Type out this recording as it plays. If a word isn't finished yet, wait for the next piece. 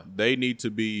they need to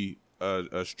be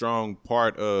a strong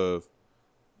part of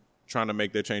trying to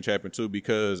make that change happen too,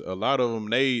 because a lot of them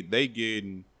they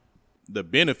getting the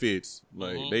benefits,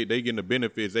 like they getting the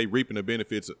benefits, they reaping the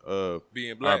benefits of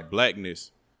being black, our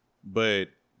blackness, but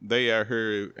they out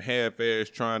here half-ass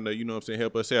trying to, you know what I'm saying,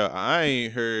 help us out. I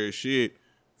ain't heard shit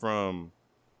from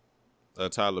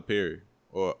Tyler Perry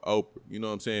or Oprah, you know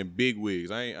what I'm saying, big wigs.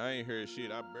 I ain't heard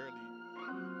shit. I barely.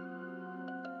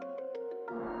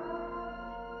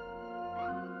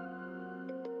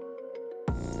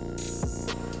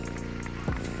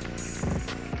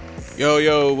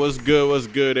 Yo, what's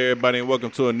good, everybody, and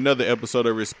welcome to another episode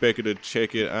of Respect It or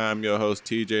Check It. I'm your host,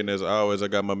 TJ, and as always, I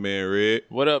got my man, Red.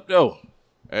 What up, though?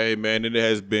 Hey, man, it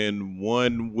has been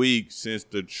 1 week since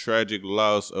the tragic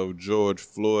loss of George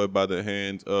Floyd by the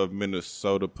hands of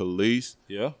Minnesota police.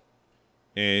 Yeah.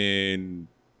 And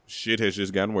shit has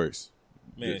just gotten worse.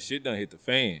 Man, shit done hit the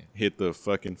fan. Hit the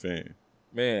fucking fan.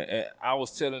 Man, I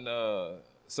was telling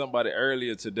somebody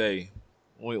earlier today,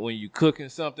 when you cooking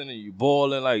something and you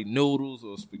boiling like noodles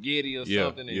or spaghetti or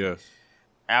something, and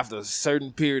after a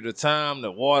certain period of time, the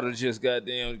water just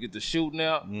goddamn get to shooting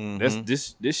out. Mm-hmm.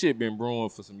 This shit been brewing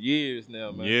for some years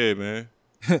now, man. Yeah, man.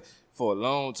 For a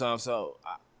long time. So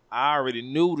I already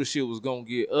knew the shit was gonna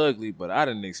get ugly, but I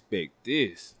didn't expect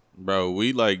this. Bro,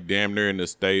 we like damn near in the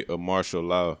state of martial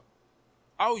law.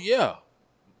 Oh yeah.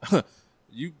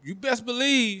 You best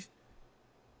believe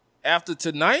after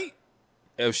tonight,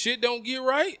 if shit don't get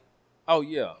right, oh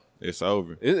yeah. It's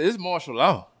over. It's martial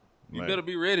law. You better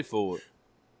be ready for it.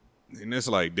 And it's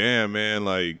like, damn, man,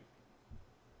 like,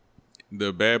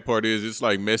 the bad part is it's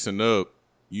like messing up,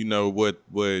 you know, what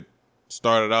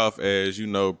started off as, you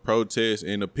know, protest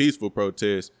and a peaceful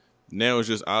protest. Now it's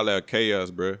just all out chaos,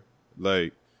 bro.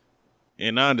 Like,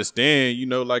 and I understand, you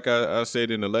know, like I said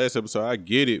in the last episode, I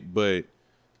get it, but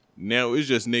now it's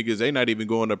just niggas, they not even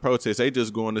going to protest. They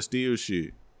just going to steal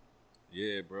shit.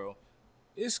 Yeah, bro.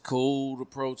 It's cool to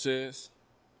protest.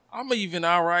 I'm even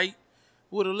all right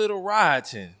with a little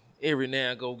rioting every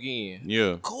now and again.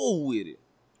 Yeah. Cool with it.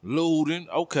 Looting,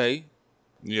 okay.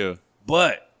 Yeah.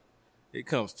 But it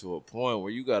comes to a point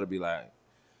where you got to be like,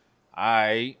 all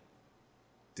right,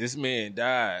 this man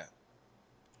died.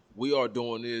 We are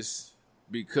doing this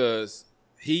because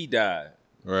he died.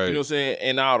 Right. You know what I'm saying?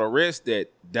 And all the rest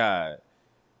that died.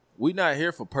 We not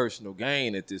here for personal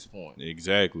gain at this point.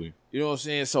 Exactly. You know what I'm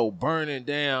saying? So burning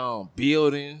down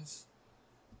buildings,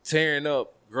 tearing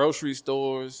up grocery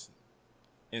stores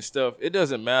and stuff. It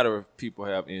doesn't matter if people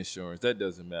have insurance. That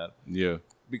doesn't matter. Yeah.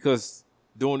 Because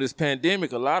during this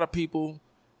pandemic, a lot of people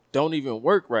don't even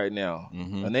work right now.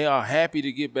 Mm-hmm. And they are happy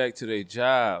to get back to their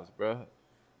jobs, bro.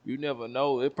 You never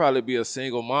know. It'd probably be a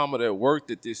single mama that worked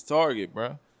at this Target,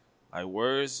 bro.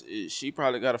 Like, she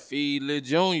probably got to feed Lil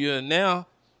Junior, and now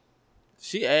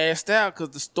she assed out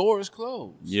because the store is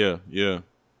closed. Yeah.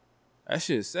 That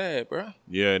shit's sad, bro.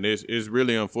 Yeah, and it's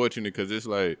really unfortunate because it's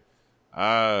like,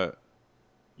 I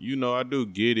do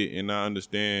get it, and I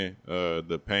understand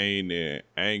the pain and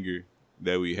anger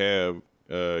that we have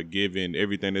given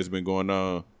everything that's been going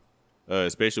on,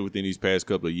 especially within these past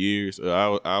couple of years.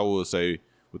 I will say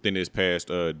within this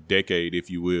past decade, if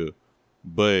you will.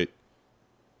 But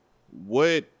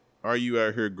what are you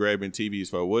out here grabbing TVs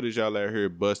for? What is y'all out here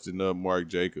busting up Marc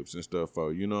Jacobs and stuff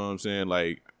for? You know what I'm saying?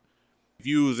 Like, if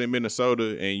you was in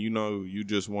Minnesota and, you know, you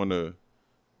just want to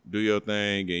do your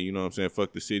thing and, you know what I'm saying,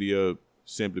 fuck the city up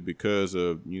simply because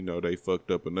of, you know, they fucked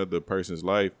up another person's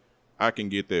life, I can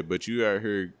get that. But you out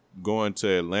here going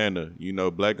to Atlanta, you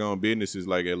know, black-owned businesses,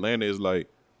 like Atlanta is like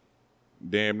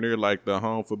damn near like the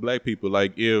home for black people.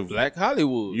 Like, if Black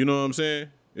Hollywood. You know what I'm saying?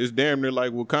 It's damn near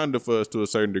like Wakanda for us to a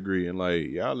certain degree. And like,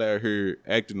 y'all out here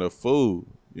acting a fool,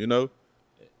 you know?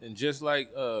 And just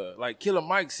like Killer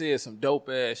Mike said some dope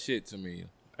ass shit to me.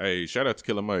 Hey, shout out to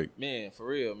Killer Mike. Man, for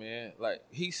real, man. Like,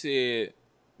 he said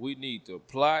we need to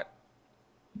plot,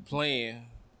 plan,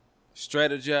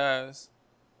 strategize,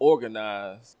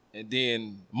 organize, and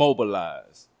then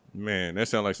mobilize. Man, that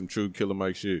sounds like some true Killer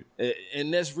Mike shit.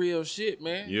 And that's real shit,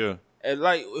 man. Yeah. And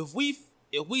like, if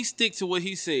we stick to what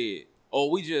he said, or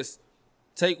we just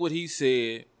take what he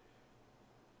said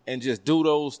and just do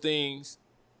those things,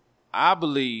 I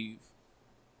believe,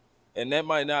 and that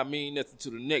might not mean nothing to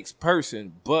the next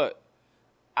person, but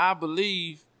I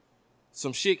believe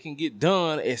some shit can get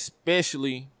done,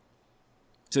 especially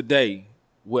today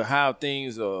with how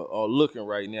things are looking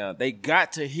right now. They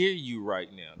got to hear you right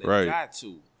now. They got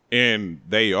to. And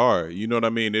they are. You know what I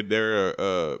mean? There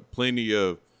are plenty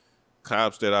of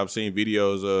cops that I've seen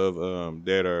videos of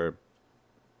that are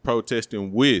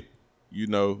protesting with, you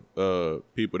know,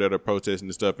 people that are protesting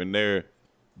and stuff, and they're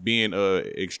being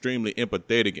extremely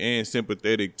empathetic and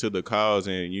sympathetic to the cause,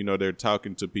 and you know they're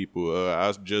talking to people.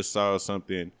 I just saw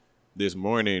something this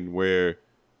morning where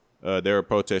there were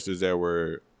protesters that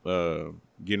were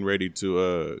getting ready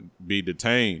to be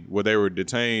detained. Well, they were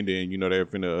detained, and you know they were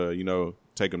finna you know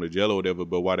take them to jail or whatever.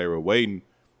 But while they were waiting,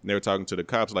 they were talking to the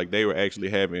cops like they were actually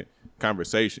having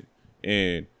conversation,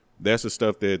 and that's the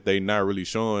stuff that they not really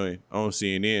showing on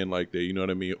CNN like that, you know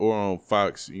what I mean, or on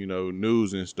Fox, you know,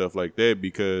 news and stuff like that,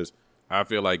 because I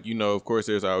feel like, you know, of course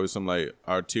there's always some like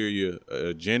ulterior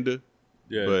agenda,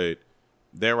 but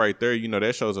that right there, you know,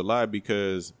 that shows a lot,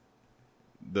 because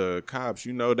the cops,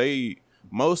 you know,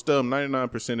 most of them,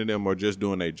 99% of them are just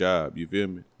doing their job, you feel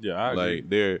me? Yeah, I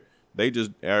agree. Like they just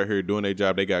out here doing their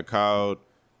job. They got called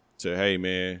to, hey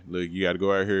man, look, you got to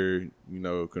go out here, you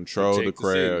know, control the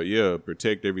crowd,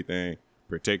 protect everything,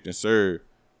 protect and serve.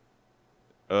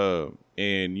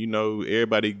 And you know,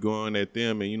 everybody going at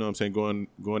them, and you know what I'm saying,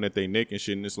 going at their neck and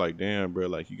shit, and it's like, damn, bro,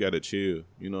 like you gotta chill.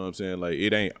 You know what I'm saying? Like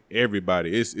it ain't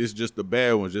everybody. It's just the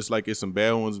bad ones. Just like it's some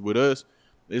bad ones with us,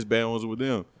 it's bad ones with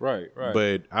them. Right.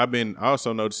 But I've been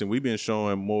also noticing we've been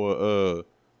showing more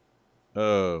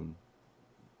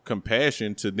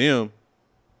compassion to them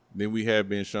than we have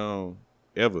been shown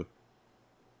ever.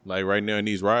 Like right now in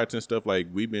these riots and stuff, like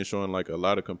we've been showing like a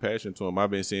lot of compassion to them. I've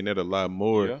been seeing that a lot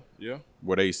more. Yeah.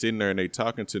 Where they sitting there and they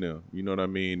talking to them. You know what I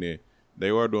mean? And they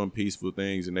are doing peaceful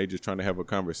things, and they just trying to have a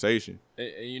conversation.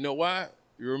 And you know why?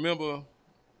 You remember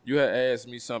you had asked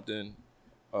me something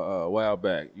a while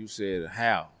back. You said,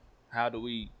 how do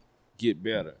we get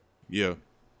better? Yeah.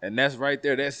 And that's right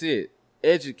there. That's it.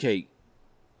 Educate.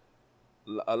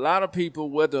 A lot of people,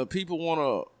 whether people want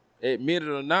to admit it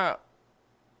or not,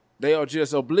 they are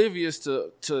just oblivious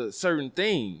to certain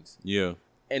things. Yeah.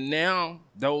 And now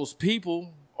those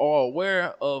people are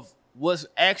aware of what's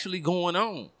actually going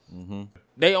on. Mm-hmm.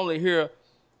 They only hear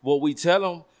what we tell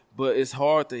them, but it's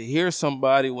hard to hear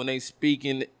somebody when they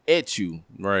speaking at you.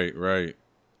 Right.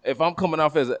 If I'm coming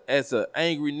off as a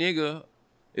angry nigga,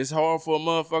 it's hard for a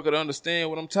motherfucker to understand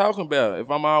what I'm talking about. If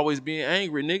I'm always being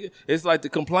angry, nigga, it's like the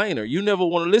complainer. You never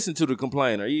want to listen to the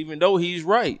complainer, even though he's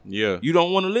right. Yeah. You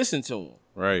don't want to listen to him.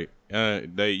 Right.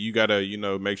 You gotta, you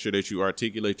know, make sure that you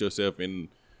articulate yourself in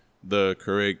the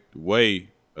correct way,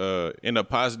 in a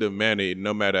positive manner,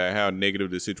 no matter how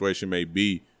negative the situation may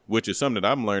be, which is something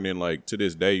that I'm learning, like, to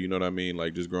this day, you know what I mean?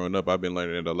 Like, just growing up, I've been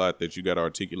learning it a lot, that you gotta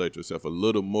articulate yourself a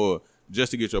little more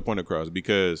just to get your point across,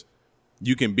 because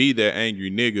you can be that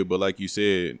angry nigga, but like you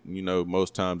said, you know,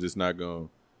 most times you're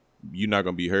not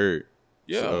gonna be heard.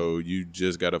 Yeah. So you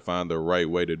just gotta find the right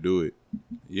way to do it.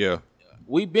 Yeah.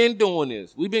 We've been doing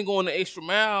this. We've been going the extra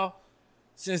mile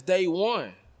since day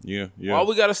one. Yeah. Why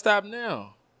we gotta stop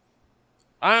now?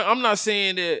 I'm not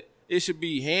saying that it should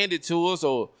be handed to us,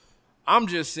 or I'm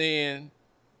just saying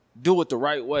do it the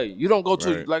right way. You don't go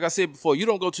to, like I said before, you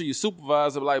don't go to your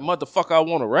supervisor like, motherfucker, I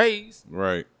want a raise.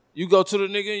 Right. You go to the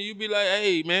nigga and you be like,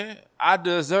 hey, man, I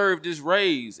deserve this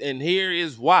raise, and here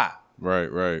is why.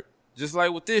 Right. Just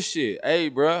like with this shit. Hey,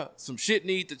 bruh, some shit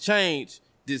need to change.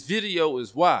 This video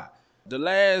is why. The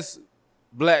last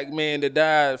black man that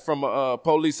died from a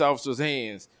police officer's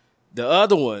hands, the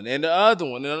other one, and the other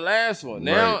one, and the last one.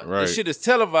 Now, right. The shit is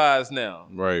televised now.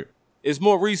 Right. It's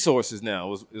more resources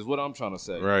now, is what I'm trying to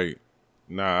say. Right.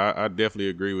 Nah, I definitely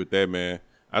agree with that, man.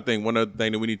 I think one other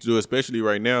thing that we need to do, especially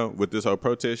right now with this whole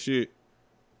protest shit,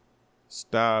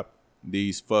 stop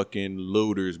these fucking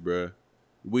looters, bruh.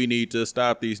 We need to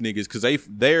stop these niggas, because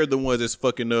they're the ones that's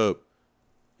fucking up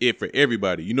it for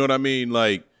everybody. You know what I mean?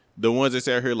 Like, the ones that's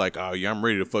out here like, oh yeah, I'm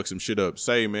ready to fuck some shit up.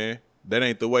 Say, man, that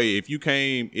ain't the way. If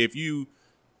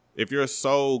your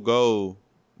sole goal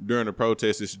during the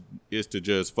protest is to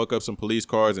just fuck up some police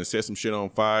cars and set some shit on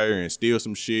fire and steal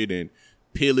some shit and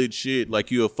pillage shit like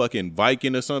you a fucking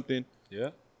Viking or something.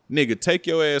 Yeah. Nigga, take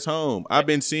your ass home. I've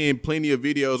been seeing plenty of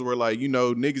videos where, like, you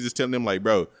know, niggas is telling them like,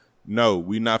 bro, no,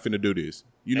 we not finna do this.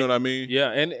 You know what I mean?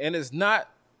 Yeah, and it's not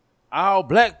all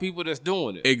black people that's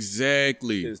doing it.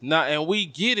 Exactly. It's not, and we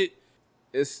get it.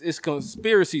 It's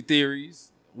conspiracy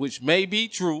theories, which may be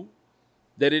true,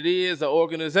 that it is an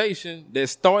organization that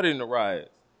started the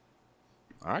riots.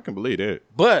 I can believe that.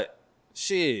 But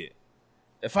shit,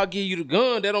 if I give you the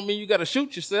gun, that don't mean you got to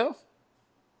shoot yourself.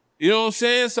 You know what I'm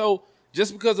saying? So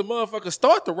just because a motherfucker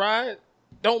start the riot,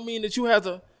 don't mean that you have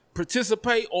to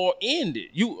participate or end it.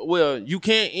 You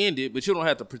can't end it, but you don't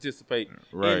have to participate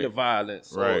in the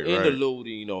violence or in the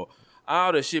looting or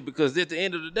all that shit. Because at the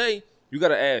end of the day, you got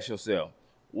to ask yourself,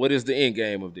 what is the end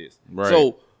game of this? Right.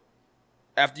 So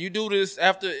after you do this,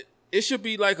 it should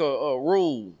be like a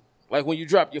rule, like when you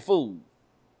drop your food.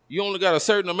 You only got a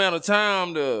certain amount of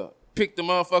time to pick the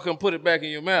motherfucker and put it back in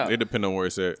your mouth. It depends on where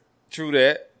it's at. True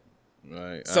that.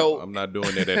 Right. So I'm not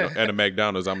doing that at a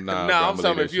McDonald's. I'm not. No, I'm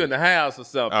talking if you're in the house or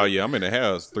something. Oh yeah, I'm in the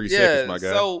house. 3 seconds, my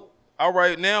guy. So all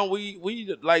right, now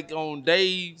we like on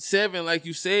day 7, like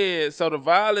you said. So the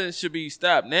violence should be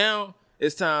stopped. Now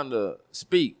it's time to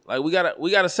speak. Like we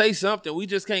gotta say something. We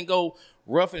just can't go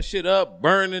roughing shit up,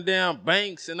 burning down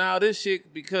banks and all this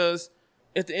shit, because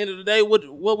at the end of the day,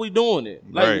 what we doing it?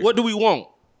 Like, right. What do we want?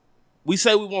 We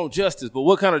say we want justice, but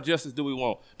what kind of justice do we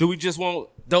want? Do we just want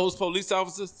those police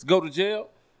officers to go to jail?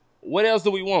 What else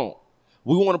do we want?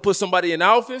 We want to put somebody in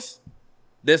office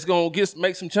that's going to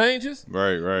make some changes?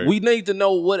 Right. We need to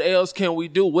know what else can we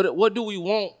do. What do we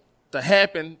want to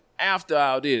happen after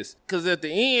all this? Because at the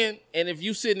end, and if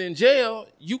you sitting in jail,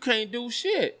 you can't do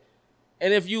shit.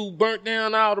 And if you burnt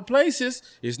down all the places,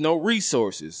 there's no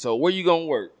resources. So where you going to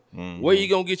work? Mm-hmm. Where you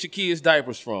going to get your kids'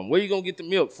 diapers from? Where you going to get the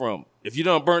milk from? If you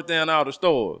done burnt down all the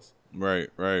stores. Right.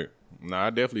 No, I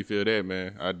definitely feel that,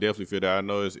 man. I definitely feel that. I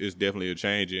know it's definitely a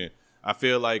change. And I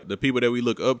feel like the people that we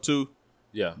look up to,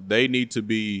 they need to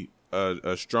be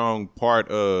a strong part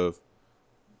of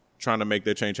trying to make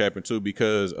that change happen too,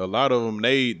 because a lot of them,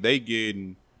 they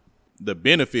getting the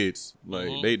benefits. Like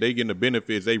they getting the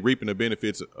benefits. They reaping the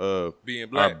benefits of being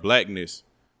black. Our blackness.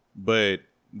 But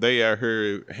they out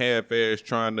here half-ass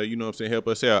trying to, help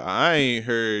us out. I ain't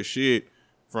heard shit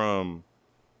from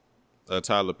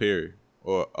Tyler Perry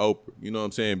or Oprah. You know what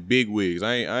I'm saying? Big wigs.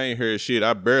 I ain't heard shit.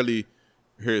 I barely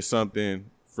heard something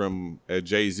from a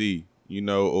Jay-Z,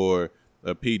 or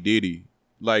a P. Diddy.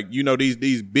 Like,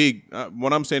 these big,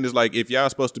 what I'm saying is, like, if y'all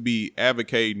supposed to be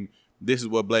advocating this is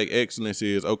what black excellence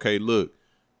is, okay, look,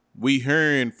 we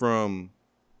hearing from,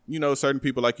 certain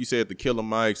people, like you said, the Killer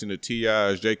Mikes and the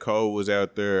T.I.s. J. Cole was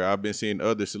out there. I've been seeing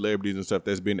other celebrities and stuff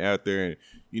that's been out there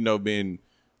and, been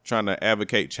trying to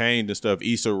advocate change and stuff.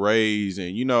 Issa Rae's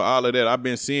and, all of that. I've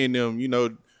been seeing them,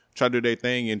 try to do their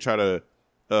thing and try to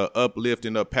uplift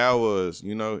and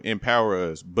empower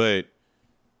us. But,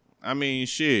 I mean,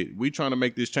 shit, we trying to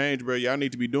make this change, bro. Y'all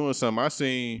need to be doing something. I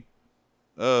seen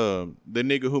the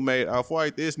nigga who made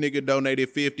Off-White, this nigga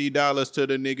donated $50 to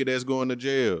the nigga that's going to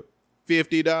jail.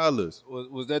 $50.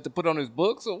 Was that to put on his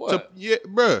books or what? Yeah,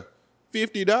 bruh.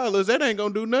 $50, that ain't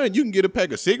gonna do nothing. You can get a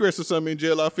pack of cigarettes or something in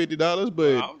jail off $50,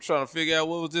 but I'm trying to figure out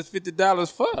what was this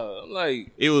 $50 for. I'm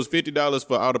like, it was $50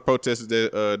 for all the protesters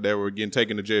that were getting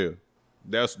taken to jail.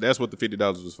 That's what the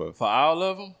 $50 was for. For all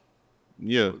of them?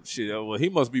 Yeah. Shit, well, he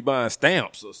must be buying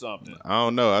stamps or something. I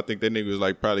don't know. I think that nigga was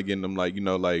like probably getting them like,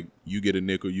 like you get a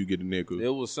nickel, you get a nickel. It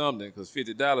was something, because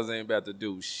 $50 ain't about to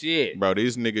do shit. Bro,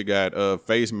 this nigga got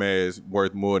face masks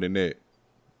worth more than that.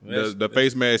 The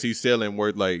face mask he's selling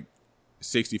worth like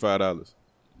 $65.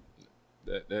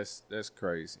 That's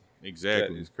crazy.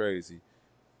 Exactly. That is crazy.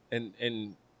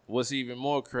 And what's even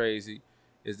more crazy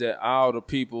is that all the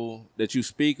people that you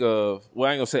speak of, well,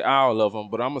 I ain't gonna say all of them,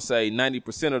 but I'm gonna say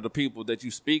 90% of the people that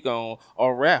you speak on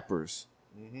are rappers.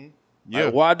 Mm-hmm. Yeah.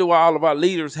 Like, why do all of our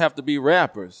leaders have to be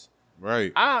rappers?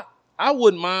 Right. I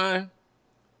wouldn't mind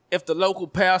if the local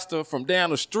pastor from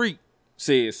down the street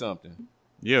said something.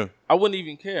 Yeah. I wouldn't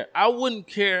even care. I wouldn't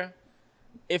care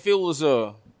if it was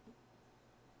the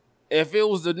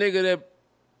nigga that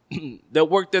that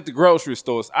worked at the grocery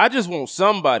stores. I just want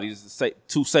somebody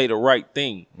to say the right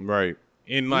thing. Right.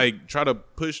 And like try to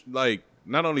push, like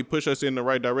not only push us in the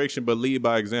right direction, but lead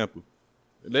by example.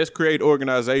 Let's create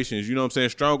organizations, you know what I'm saying?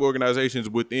 Strong organizations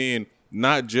within,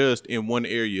 not just in one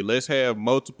area. Let's have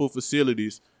multiple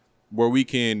facilities where we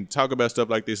can talk about stuff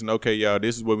like this and okay, y'all,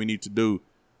 this is what we need to do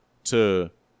to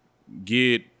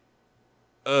get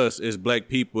us as black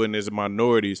people and as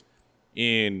minorities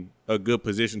in a good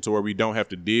position to where we don't have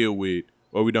to deal with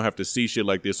or we don't have to see shit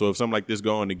like this. So if something like this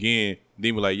go on again,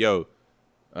 then we're like, yo,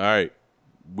 all right,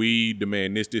 we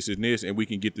demand this, and this, and we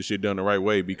can get the shit done the right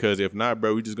way. Because if not,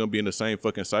 bro, we just gonna be in the same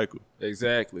fucking cycle.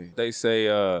 Exactly. They say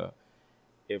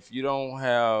if you don't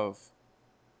have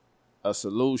a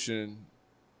solution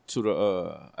to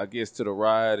the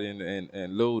rioting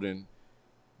and looting,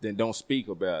 then don't speak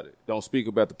about it. Don't speak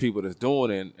about the people that's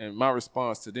doing it. And my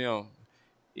response to them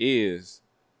is,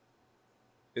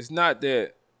 it's not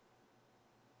that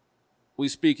we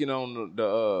speaking on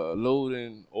the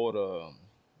looting or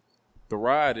the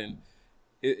rioting.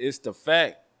 It's the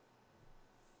fact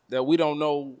that we don't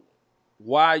know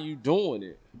why you doing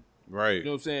it. Right. You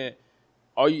know what I'm saying?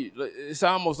 It's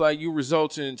almost like you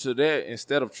resulting to that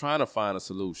instead of trying to find a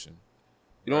solution.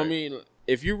 You know what I mean?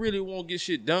 If you really want to get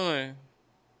shit done,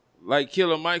 like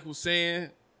Killer Mike was saying,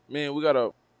 man, we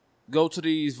gotta go to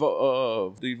these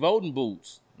voting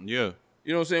booths. Yeah.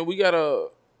 You know what I'm saying?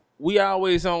 we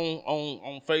always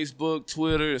on Facebook,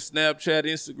 Twitter, Snapchat,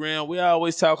 Instagram. We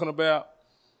always talking about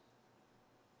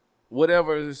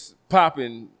whatever's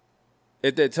popping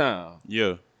at that time.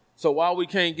 Yeah. So why we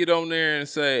can't get on there and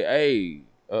say, hey,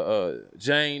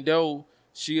 Jane Doe,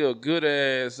 she a good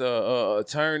ass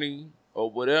attorney or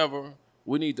whatever.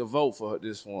 We need to vote for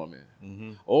this woman.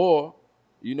 Mm-hmm. Or,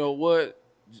 you know what,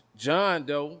 John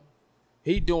Doe,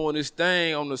 he doing this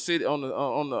thing on the city on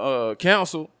the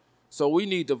council, so we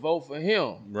need to vote for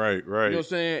him. Right. You know what I'm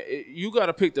saying? You got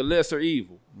to pick the lesser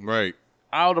evil. Right.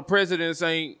 All the presidents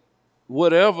ain't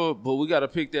whatever, but we got to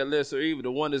pick that lesser evil,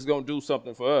 the one that's going to do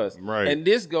something for us. Right. And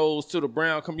this goes to the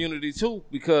brown community too,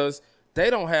 because they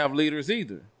don't have leaders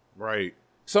either. Right.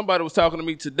 Somebody was talking to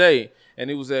me today, and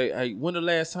it was hey, when the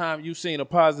last time you seen a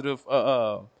positive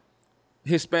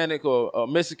Hispanic or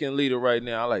Mexican leader right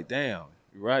now? I'm like, damn,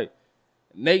 you're right.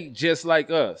 They just like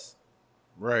us.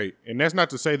 Right. And that's not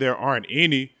to say there aren't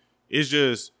any. It's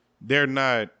just they're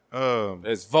not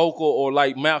as vocal or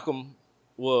like Malcolm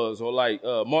was or like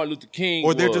Martin Luther King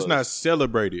or they're was. just not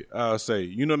celebrated, I'll say.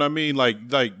 You know what I mean? Like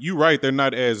you right, they're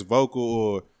not as vocal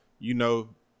or, you know,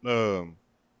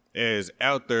 as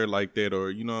out there like that,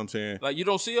 or you know what I'm saying? Like you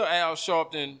don't see a Al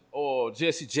Sharpton or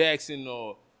Jesse Jackson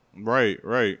or Right.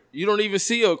 You don't even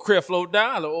see a Creflo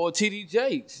Dollar or TD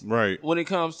Jakes. Right. When it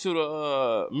comes to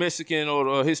the Mexican or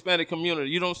the Hispanic community,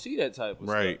 you don't see that type of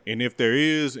stuff. Right. And if there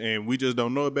is, and we just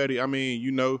don't know about it, I mean,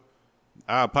 you know,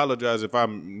 I apologize if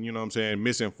I'm, you know what I'm saying,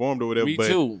 misinformed or whatever. Me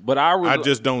too. But I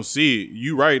just don't see it.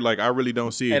 You right. Like, I really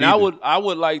don't see it and either. I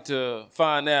would like to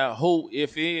find out who,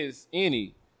 if is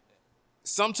any.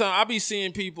 Sometimes I be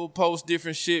seeing people post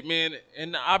different shit, man,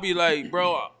 and I be like,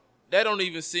 bro, that don't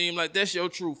even seem like that's your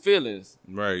true feelings.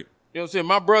 Right. You know what I'm saying?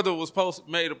 My brother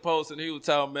made a post and he was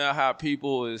talking about how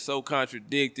people is so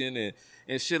contradicting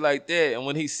and shit like that. And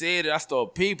when he said it, I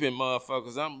started peeping,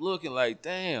 motherfuckers. I'm looking like,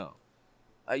 damn.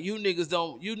 Like you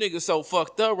niggas so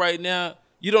fucked up right now,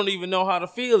 you don't even know how to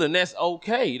feel, and that's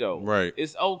okay though. Right.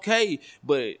 It's okay.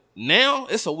 But now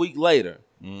it's a week later.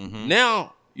 Mm-hmm.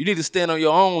 Now you need to stand on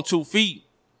your own 2 feet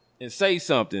and say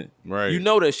something. Right. You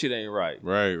know that shit ain't right.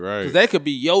 Right. Because that could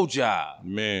be your job.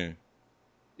 Man.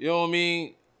 You know what I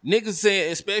mean? Niggas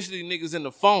saying, especially niggas in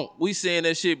the funk, we saying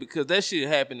that shit because that shit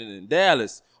happening in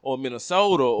Dallas or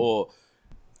Minnesota or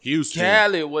Houston,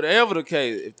 Cali, whatever the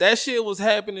case. If that shit was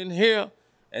happening here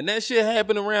and that shit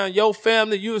happened around your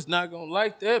family, you was not going to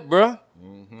like that, bruh.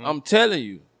 Mm-hmm. I'm telling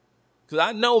you. Because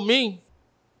I know me.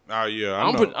 Oh, yeah.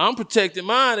 I'm protecting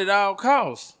mine at all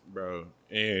costs. Bro,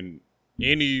 and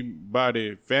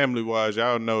anybody family-wise,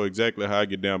 y'all know exactly how I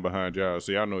get down behind y'all.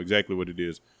 So y'all know exactly what it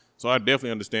is. So I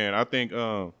definitely understand. I think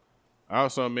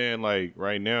also, man, like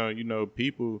right now, you know,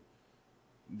 people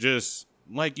just,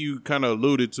 like you kind of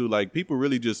alluded to, like people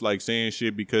really just like saying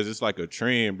shit because it's like a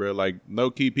trend, bro. Like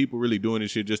low-key, people really doing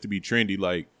this shit just to be trendy.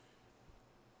 Like,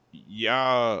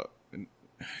 y'all,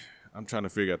 I'm trying to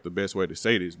figure out the best way to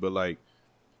say this, but like,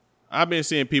 I've been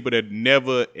seeing people that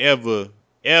never, ever,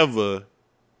 ever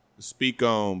speak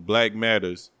on Black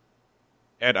matters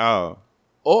at all.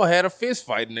 Or had a fist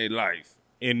fight in their life.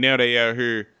 And now they out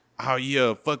here, oh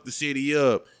yeah, fuck the city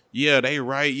up. Yeah, they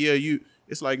right. Yeah, you.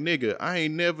 It's like, nigga, I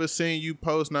ain't never seen you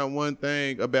post not one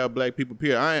thing about Black people,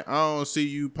 period. I don't see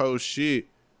you post shit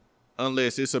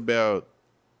unless it's about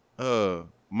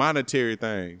monetary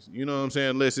things. You know what I'm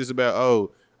saying? Unless it's about,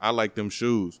 oh, I like them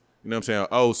shoes. You know what I'm saying?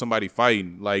 Oh, somebody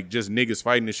fighting. Like, just niggas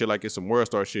fighting and shit like it's some World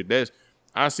Star shit.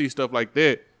 I see stuff like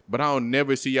that. But I don't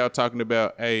never see y'all talking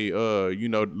about, hey, you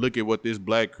know, look at what this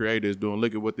Black creator is doing.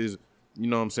 Look at what this, you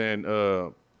know what I'm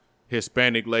saying,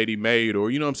 Hispanic lady made, or,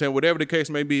 you know what I'm saying, whatever the case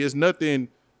may be. It's nothing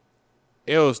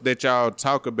else that y'all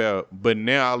talk about. But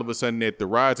now all of a sudden that the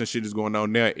riots and shit is going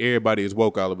on, now everybody is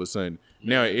woke all of a sudden.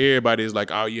 Now everybody is like,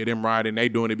 oh yeah, them rioting, they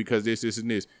doing it because this, and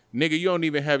this. Nigga, you don't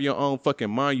even have your own fucking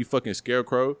mind, you fucking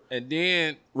scarecrow. And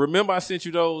then, remember I sent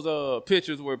you those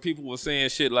pictures where people were saying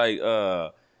shit like,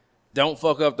 don't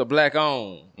fuck up the Black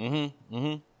owned. Mm-hmm.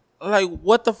 Mm-hmm. Like,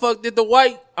 what the fuck did the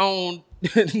white owned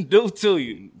do to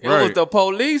you? It was the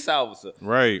police officer.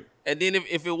 Right. And then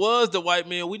if it was the white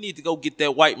man, we need to go get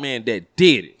that white man that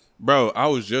did it. Bro, I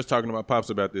was just talking to my pops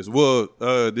about this. Well,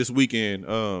 this weekend,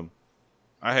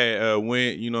 I had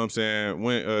went, you know what I'm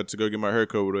saying, to go get my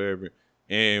haircut or whatever.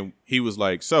 And he was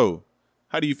like, so,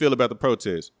 how do you feel about the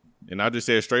protest? And I just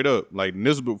said straight up, like, and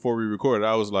this was before we recorded,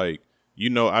 I was like, you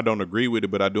know, I don't agree with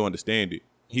it, but I do understand it.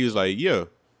 He was like, yeah.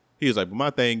 He was like, but my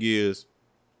thing is,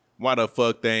 why the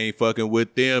fuck they ain't fucking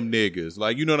with them niggas?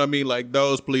 Like, you know what I mean? Like,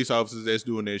 those police officers that's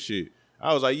doing that shit.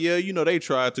 I was like, yeah, you know, they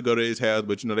tried to go to his house,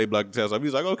 but, you know, they blocked his house off. He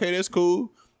was like, okay, that's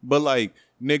cool. But like,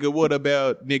 nigga, what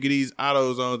about nigga these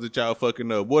auto zones that y'all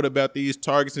fucking up? What about these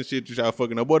targets and shit that y'all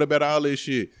fucking up? What about all this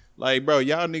shit? Like, bro,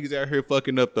 y'all niggas out here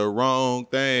fucking up the wrong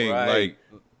thing. Right. Like,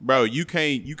 bro, you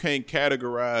can't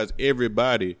categorize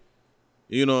everybody,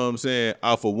 you know what I'm saying,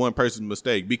 off of one person's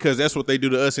mistake, because that's what they do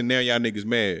to us, and now y'all niggas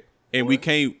mad. And we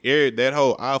can't air that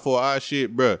whole eye for eye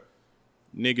shit, bro.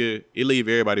 Nigga, it leave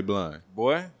everybody blind.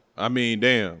 Boy. I mean,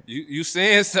 damn. You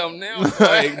saying something now?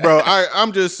 Like, bro,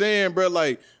 I'm just saying, bro,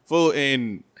 like,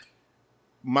 and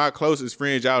my closest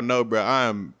friends, y'all know, bro, I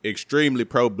am extremely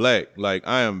pro-black. Like,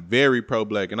 I am very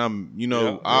pro-black, and I'm,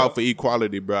 all for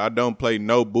equality, bro. I don't play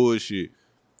no bullshit.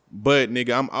 But,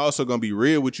 nigga, I'm also going to be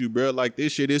real with you, bro. Like,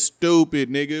 this shit is stupid,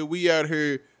 nigga. We out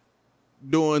here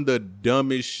doing the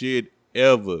dumbest shit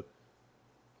ever.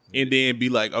 And then be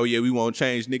like, oh, yeah, we won't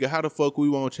change. Nigga, how the fuck we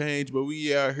won't change? But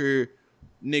we out here,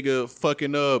 nigga,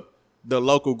 fucking up the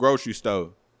local grocery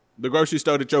store. The grocery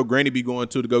store that your granny be going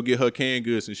to go get her canned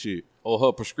goods and shit. Or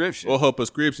her prescription. Or her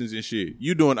prescriptions and shit.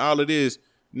 You doing all of this,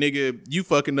 nigga, you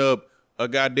fucking up a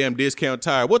goddamn Discount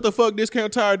Tire. What the fuck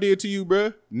Discount Tire did to you,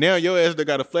 bruh? Now your ass that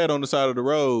got a flat on the side of the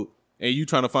road and you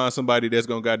trying to find somebody that's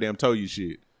gonna goddamn tow you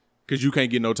shit. Cause you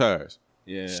can't get no tires.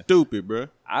 Yeah. Stupid, bruh.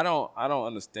 I don't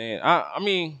understand. I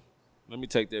mean, let me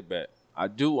take that back. I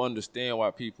do understand why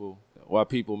people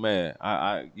mad.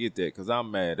 I get that, cause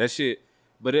I'm mad. That shit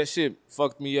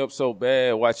fucked me up so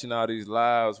bad watching all these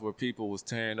lives where people was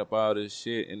tearing up all this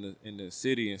shit in the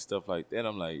city and stuff like that.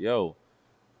 I'm like, yo,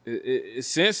 it's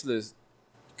senseless,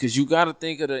 cause you gotta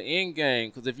think of the end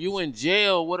game. Cause if you in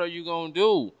jail, what are you gonna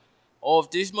do? Or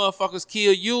if these motherfuckers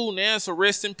kill you, now it's a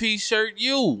rest in peace shirt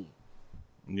you.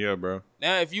 Yeah, bro.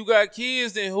 Now, if you got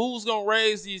kids, then who's gonna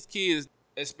raise these kids?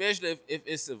 Especially if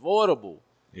it's avoidable.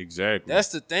 Exactly. That's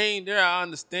the thing there. I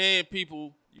understand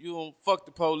people, you don't fuck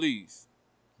the police.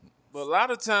 But a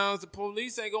lot of times the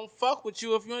police ain't gonna fuck with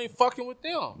you if you ain't fucking with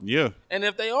them. Yeah. And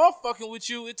if they are fucking with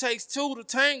you, it takes two to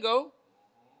tango.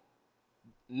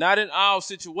 Not in all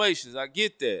situations. I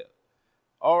get that.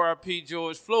 R.I.P.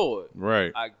 George Floyd.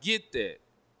 Right. I get that.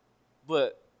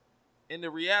 But in the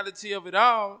reality of it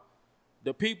all,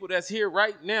 the people that's here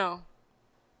right now,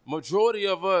 majority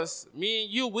of us, me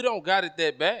and you, we don't got it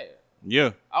that bad.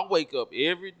 Yeah. I wake up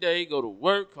every day, go to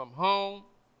work, come home.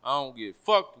 I don't get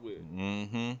fucked with.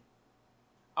 Mm-hmm.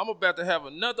 I'm about to have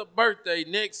another birthday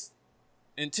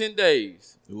in 10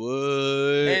 days.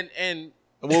 What? And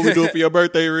what we doing for your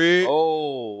birthday, Red?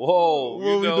 What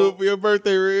we doing for your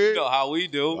birthday, Red? You know how we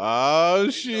do. Oh,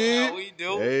 shit. You know how we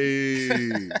do.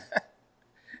 Hey.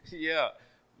 Yeah.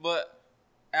 But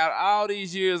out of all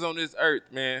these years on this earth,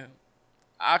 man,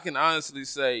 I can honestly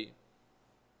say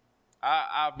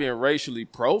I've been racially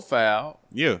profiled.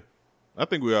 Yeah. I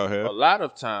think we all have. A lot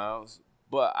of times,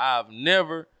 but I've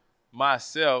never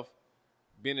myself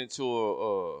been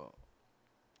into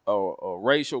a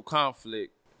racial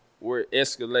conflict where it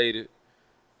escalated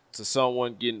to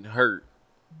someone getting hurt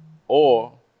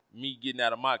or me getting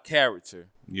out of my character.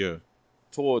 Yeah.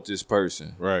 Towards this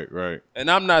person. Right.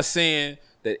 And I'm not saying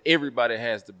that everybody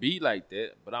has to be like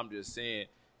that, but I'm just saying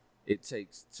it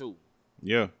takes two.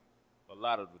 Yeah. A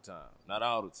lot of the time. Not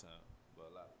all the time, but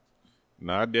a lot of the time.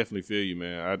 No, I definitely feel you,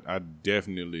 man. I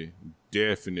definitely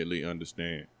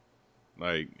understand.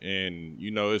 Like, and,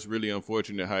 it's really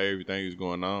unfortunate how everything is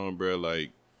going on, bro.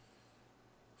 Like,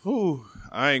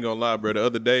 I ain't gonna lie, bro. The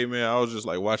other day, man, I was just,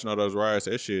 like, watching all those riots.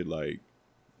 That shit, like,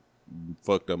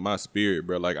 fucked up my spirit,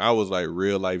 bro. Like, I was, like,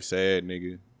 real life sad,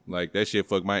 nigga. Like, that shit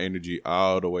fucked my energy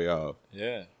all the way off.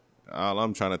 Yeah. All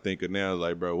I'm trying to think of now is,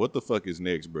 like, bro, what the fuck is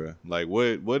next, bro? Like,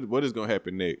 what is gonna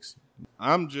happen next?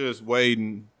 I'm just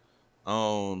waiting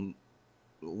on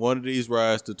one of these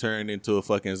riots to turn into a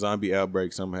fucking zombie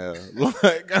outbreak somehow.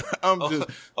 Like, I'm just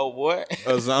what?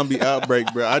 A zombie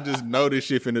outbreak, bro. I just know this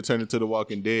shit finna turn into The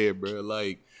Walking Dead, bro.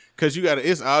 Like, cause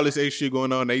it's all this extra shit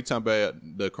going on. They talking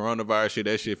about the coronavirus shit.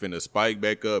 That shit finna spike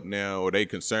back up now, or they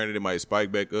concerned it might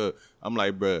spike back up. I'm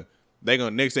like, bro, they gonna,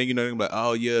 next thing you know, they're gonna be like,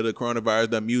 oh yeah, the coronavirus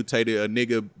done mutated. A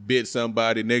nigga bit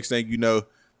somebody. Next thing you know,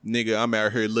 nigga, I'm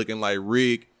out here looking like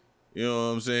Rick. You know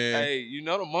what I'm saying? Hey,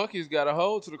 the monkeys got a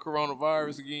hold to the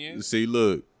coronavirus again. See,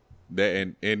 look,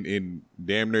 that and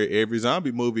damn near every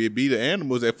zombie movie, it be the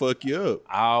animals that fuck you up.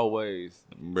 Always.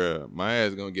 Bruh, my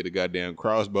ass gonna get a goddamn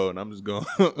crossbow and I'm just gonna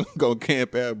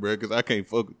camp out, bruh, because I can't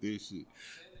fuck with this shit.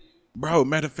 Bro,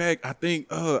 matter of fact, I think,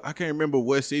 I can't remember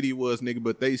what city it was, nigga,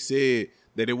 but they said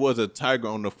that it was a tiger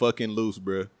on the fucking loose,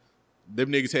 bruh.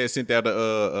 Them niggas had sent out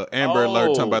a Amber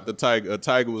Alert talking about the tiger. A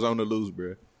tiger was on the loose,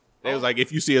 bruh. They was like,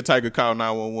 if you see a tiger, call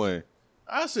 911.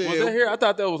 I said, was that here? I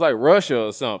thought that was like Russia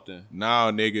or something.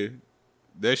 Nah, nigga.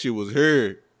 That shit was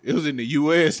here. It was in the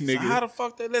U.S., So nigga. how the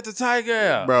fuck they let the tiger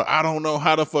out? Bro, I don't know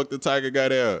how the fuck the tiger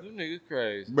got out. Them niggas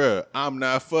crazy. Bro, I'm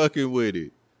not fucking with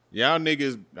it. Y'all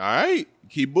niggas, all right,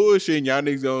 keep bullshitting. Y'all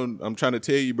niggas I'm trying to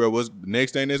tell you, bro, what's the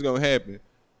next thing that's gonna happen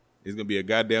is gonna be a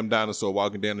goddamn dinosaur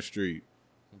walking down the street.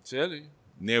 I'm telling you.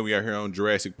 Now we out here on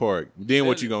Jurassic Park. Then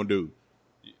what you gonna do?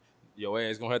 Your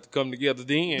ass gonna have to come together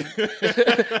then.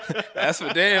 That's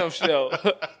for damn sure.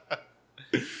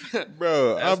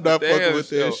 Bro, That's I'm not for fucking damn with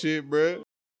sure. that shit, bro.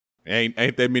 Ain't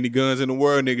that many guns in the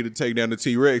world, nigga, to take down the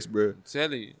T-Rex, bro. I'm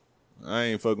telling you. I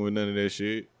ain't fucking with none of that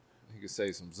shit. You could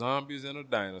say some zombies and a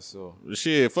dinosaur.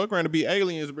 Shit, fuck around to be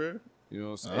aliens, bro. You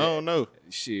know what I'm I saying? don't know.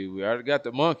 Shit, we already got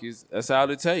the monkeys. That's all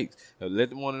it takes.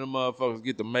 Let one of them motherfuckers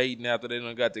get the maiden after they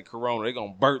done got the corona. They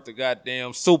gonna birth the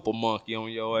goddamn super monkey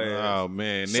on your ass. Oh,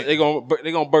 man. So they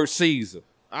gonna birth Caesar.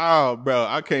 Oh, bro,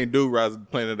 I can't do Rise of the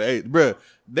Planet of the Apes. Bro,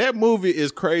 that movie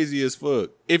is crazy as fuck.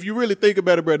 If you really think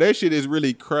about it, bro, that shit is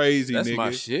really crazy, That's nigga.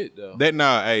 my shit, though.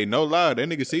 Hey, no lie, that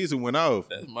nigga Caesar went off.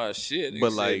 That's my shit.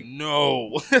 But, Nigga like- said,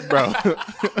 no. Bro,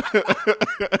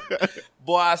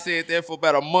 Boy, I said that for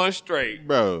about a month straight.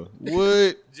 bro,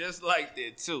 what? Just like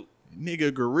that, too.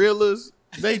 Nigga, gorillas,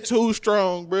 they too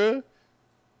strong, bro.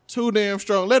 Too damn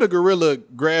strong. Let a gorilla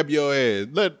grab your ass.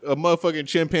 Let a motherfucking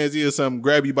chimpanzee or something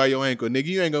grab you by your ankle. Nigga,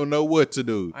 you ain't gonna know what to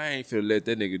do. I ain't finna let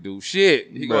that nigga do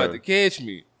shit. He gonna have Bruh. to catch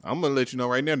me. I'm gonna let you know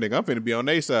right now, nigga. I'm finna be on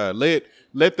their side. Let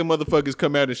the motherfuckers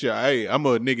come out and shit. Hey, I'm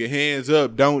a nigga, hands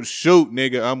up. Don't shoot,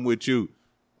 nigga. I'm with you.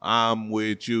 I'm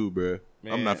with you, bruh. I'm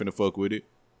Man. not finna fuck with it.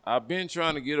 I've been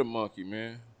trying to get a monkey,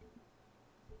 man.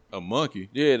 A monkey?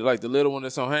 Yeah, like the little one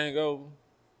that's on Hangover.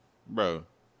 Bro.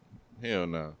 Hell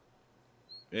no.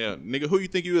 Yeah, nigga, who you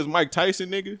think you is, Mike Tyson,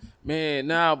 nigga? Man,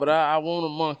 nah, but I want a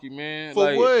monkey, man. For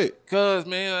like, what? Cause,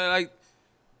 man, like,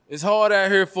 it's hard out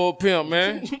here for a pimp,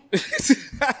 man.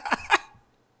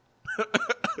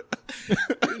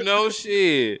 You know,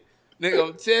 shit. Nigga,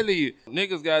 I'm telling you,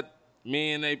 niggas got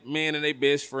men and they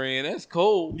best friend. That's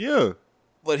cool. Yeah.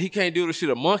 But he can't do the shit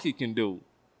a monkey can do.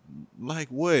 Like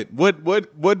what?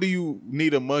 What do you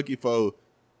need a monkey for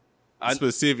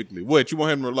specifically? What, you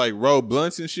want him to like roll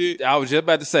blunts and shit? I was just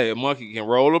about to say, a monkey can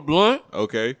roll a blunt.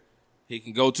 Okay. He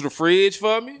can go to the fridge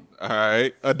for me. All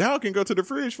right. A dog can go to the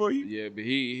fridge for you? Yeah, but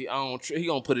he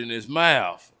gonna put it in his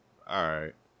mouth. All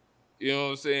right. You know what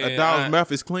I'm saying? A dog's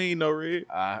mouth is clean though, Red.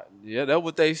 Yeah, that's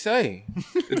what they say.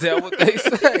 That's what they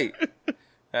say.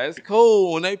 That's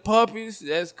cool. When they puppies,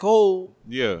 that's cool.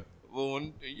 Yeah. But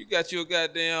when you got your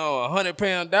goddamn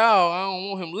 100-pound dog, I don't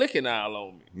want him licking all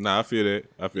on me. Nah, I feel that.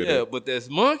 Yeah, that. but that's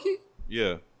monkey.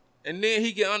 Yeah. And then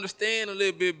he can understand a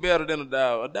little bit better than a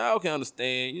dog. A dog can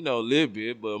understand, a little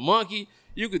bit. But a monkey,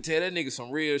 you could tell that nigga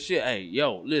some real shit. Hey,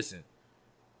 yo, listen.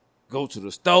 Go to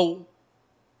the store.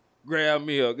 Grab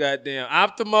me a goddamn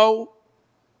Optimo.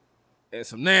 And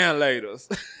some Nan-Laters.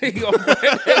 He gonna bring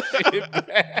that shit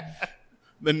back.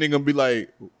 That nigga gonna be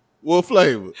like, what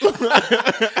flavor? That's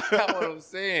what I'm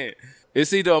saying.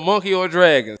 It's either a monkey or a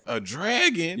dragon. A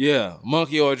dragon? Yeah,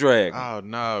 monkey or a dragon. Oh,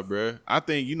 nah, bruh. I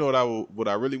think, you know what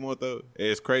I really want, though?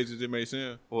 As crazy as it may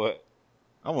sound? What?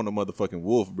 I want a motherfucking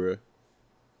wolf, bruh.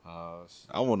 Oh, shit.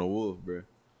 I want a wolf, bruh.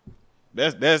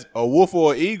 That's a wolf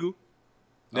or an eagle.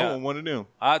 I Yeah. want one of them.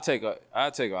 I'll take a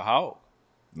hawk.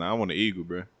 Nah, I want an eagle,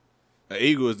 bruh. An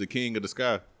eagle is the king of the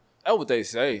sky. That's what they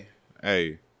say.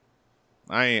 Hey,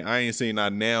 I ain't seen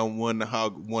not now one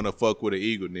hawk want to fuck with an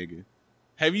eagle, nigga.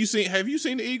 Have you seen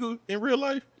the eagle in real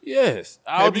life? Yes.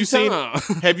 Have you seen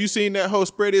that hoe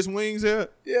spread his wings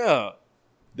out? Yeah.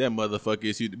 That motherfucker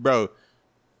is huge. Bro,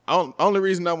 only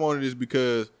reason I wanted is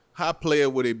because how player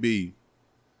would it be?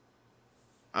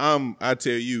 I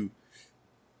tell you,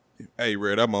 hey,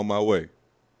 Red, I'm on my way.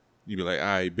 You be like, all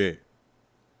right, bet.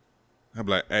 I'm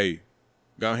like, hey,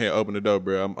 go ahead, open the door,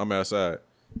 bro. I'm outside.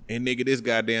 And nigga, this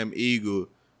goddamn eagle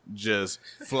just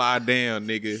fly down,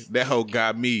 nigga. That hoe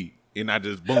got me. And I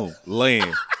just, boom,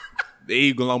 land. The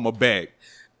eagle on my back.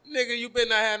 Nigga, you better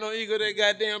not have no eagle that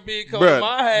goddamn big come Bruh, to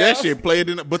my house. that shit played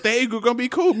in. But the eagle gonna be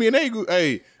cool. Me and the eagle,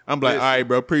 hey, I'm like, Listen. all right,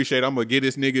 bro, appreciate it. I'm gonna get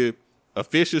this nigga a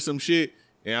fish or some shit.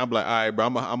 And I'm like, all right, bro,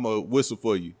 I'm gonna whistle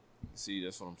for you. See,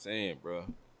 that's what I'm saying, bro.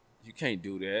 You can't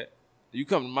do that. You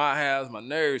come to my house, my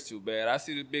nerves too bad. I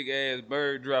see the big ass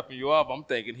bird dropping you off. I'm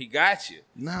thinking he got you.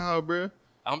 Nah, bro.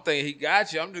 I'm thinking he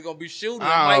got you. I'm just gonna be shooting.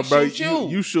 I might bro, shoot you.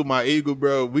 you shoot my eagle,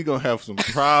 bro. We gonna have some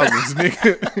problems,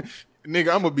 nigga.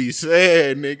 Nigga, I'm gonna be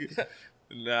sad, nigga.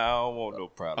 Nah, I don't want no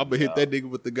problem. I'm gonna hit that nigga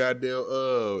with the goddamn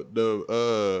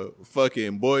the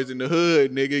fucking boys in the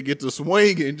hood, nigga. Get to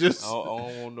swinging, just I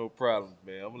don't want no problems,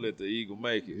 man. I'm gonna let the eagle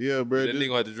make it. yeah, bro. That just nigga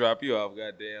gonna have to drop you off,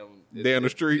 goddamn. down the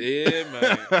street. Yeah,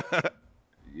 man.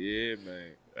 Yeah,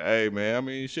 man. Hey, man, I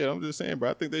mean, shit, I'm just saying,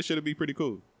 bro. I think they should be pretty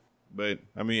cool. But,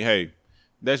 I mean, hey,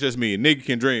 that's just me. A nigga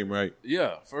can dream, right?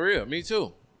 Yeah, for real. Me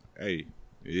too. Hey,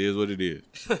 it is what it is.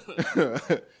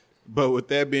 But with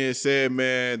that being said,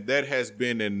 man, that has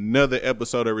been another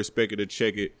episode of Respect It or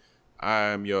Check It. I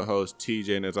am your host,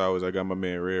 TJ, and as always, I got my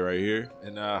man Red right here.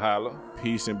 And holla.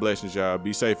 Peace and blessings, y'all.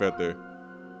 Be safe out there.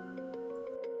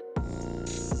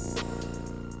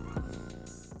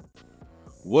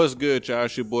 What's good, y'all?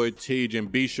 It's your boy TJ,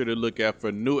 and be sure to look out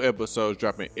for new episodes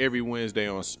dropping every Wednesday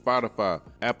on Spotify,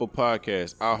 Apple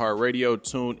Podcasts, iHeartRadio,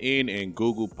 TuneIn, and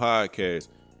Google Podcasts.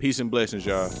 Peace and blessings,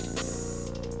 y'all.